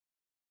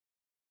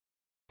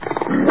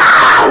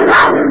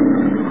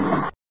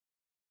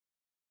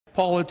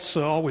Paul, it's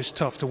always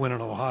tough to win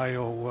in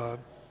Ohio.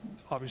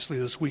 Obviously,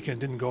 this weekend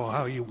didn't go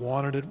how you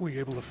wanted it. Were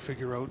you able to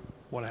figure out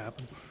what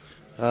happened?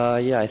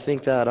 Yeah, I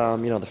think that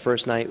the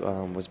first night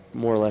was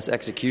more or less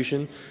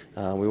execution.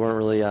 We weren't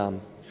really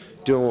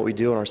doing what we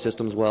do in our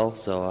systems well.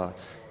 So,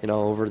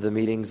 over the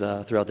meetings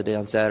throughout the day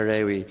on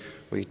Saturday,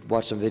 we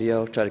watched some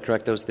video, tried to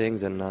correct those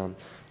things, and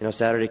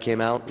Saturday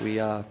came out.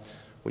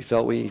 We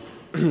felt we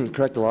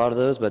corrected a lot of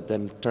those, but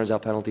then turns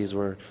out penalties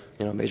were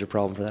a major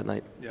problem for that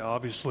night. Yeah,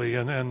 obviously,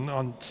 and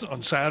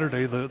on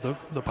Saturday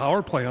the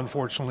power play,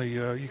 unfortunately,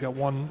 you got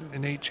 1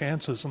 in 8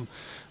 chances, and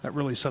that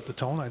really set the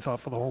tone, I thought,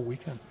 for the whole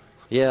weekend.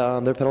 Yeah,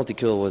 their penalty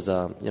kill was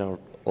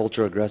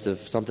ultra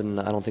aggressive, something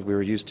I don't think we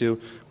were used to.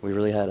 We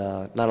really had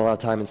not a lot of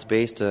time and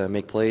space to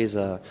make plays,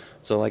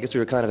 so I guess we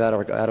were kind of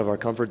out of our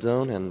comfort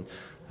zone, and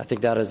I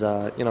think that is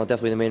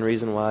definitely the main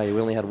reason why we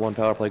only had 1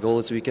 power play goal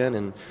this weekend.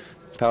 And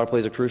power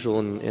plays are crucial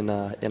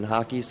in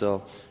hockey,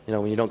 so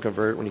when you don't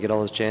convert, when you get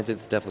all those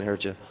chances, it definitely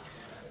hurts you.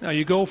 Now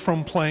you go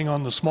from playing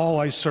on the small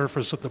ice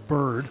surface at the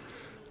Bird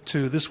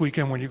to this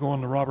weekend when you go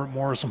on the Robert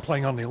Morris and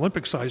playing on the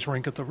Olympic-size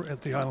rink at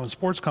the Island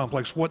Sports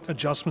Complex. What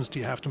adjustments do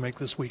you have to make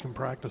this week in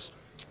practice?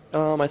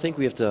 I think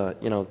we have to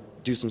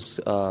do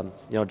some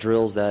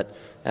drills that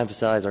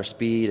emphasize our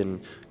speed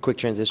and quick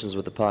transitions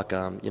with the puck.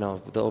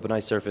 With the open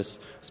ice surface,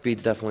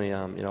 speed's definitely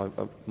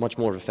much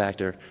more of a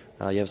factor.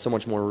 You have so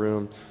much more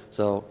room,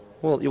 so.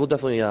 Well, you will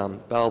definitely,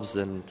 Balbs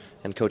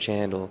and Coach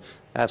Handel,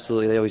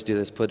 absolutely, they always do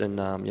this, put in,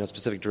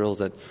 specific drills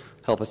that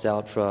help us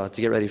out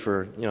to get ready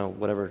for,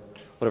 whatever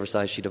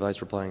size sheet of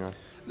ice we're playing on.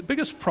 The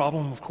biggest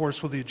problem, of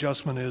course, with the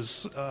adjustment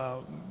is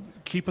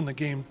keeping the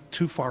game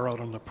too far out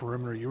on the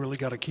perimeter. You really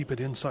got to keep it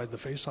inside the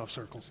face-off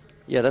circles.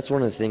 Yeah, that's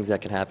one of the things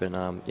that can happen.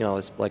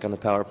 It's like on the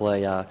power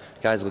play,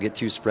 guys will get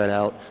too spread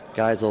out.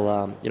 Guys will,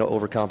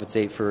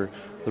 overcompensate for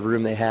the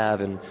room they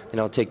have and,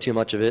 take too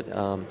much of it.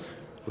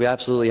 We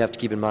absolutely have to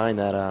keep in mind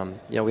that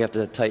we have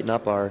to tighten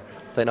up our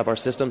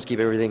systems,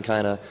 keep everything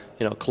kind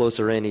of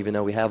closer in, even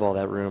though we have all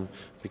that room.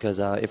 Because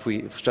if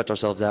we stretch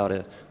ourselves out,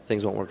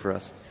 things won't work for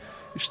us.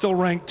 You're still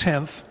ranked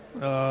 10th,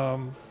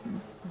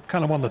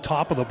 kind of on the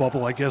top of the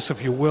bubble, I guess,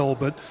 if you will.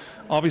 But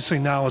obviously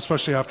now,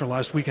 especially after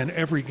last weekend,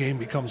 every game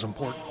becomes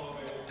important.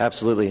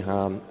 Absolutely.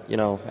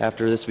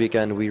 After this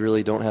weekend, we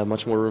really don't have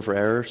much more room for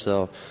error.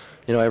 So.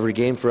 Every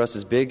game for us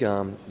is big.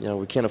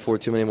 We can't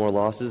afford too many more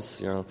losses,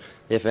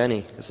 if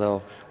any.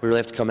 So we really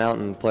have to come out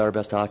and play our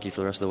best hockey for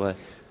the rest of the way.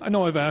 I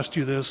know I've asked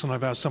you this, and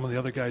I've asked some of the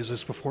other guys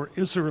this before.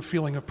 Is there a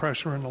feeling of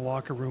pressure in the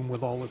locker room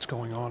with all that's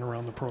going on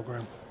around the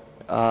program?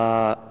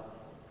 I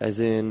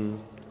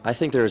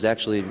think there is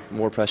actually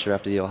more pressure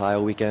after the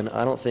Ohio weekend.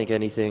 I don't think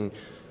anything.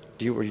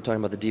 Were you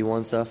talking about the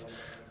D1 stuff?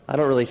 I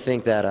don't really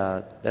think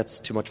that that's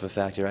too much of a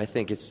factor. I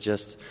think it's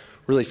just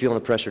really feeling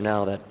the pressure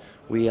now that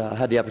we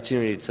had the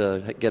opportunity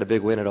to get a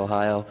big win at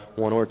Ohio,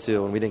 1 or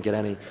 2, and we didn't get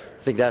any.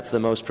 I think that's the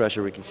most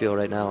pressure we can feel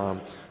right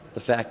now. The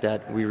fact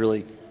that we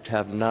really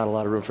have not a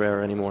lot of room for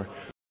error anymore.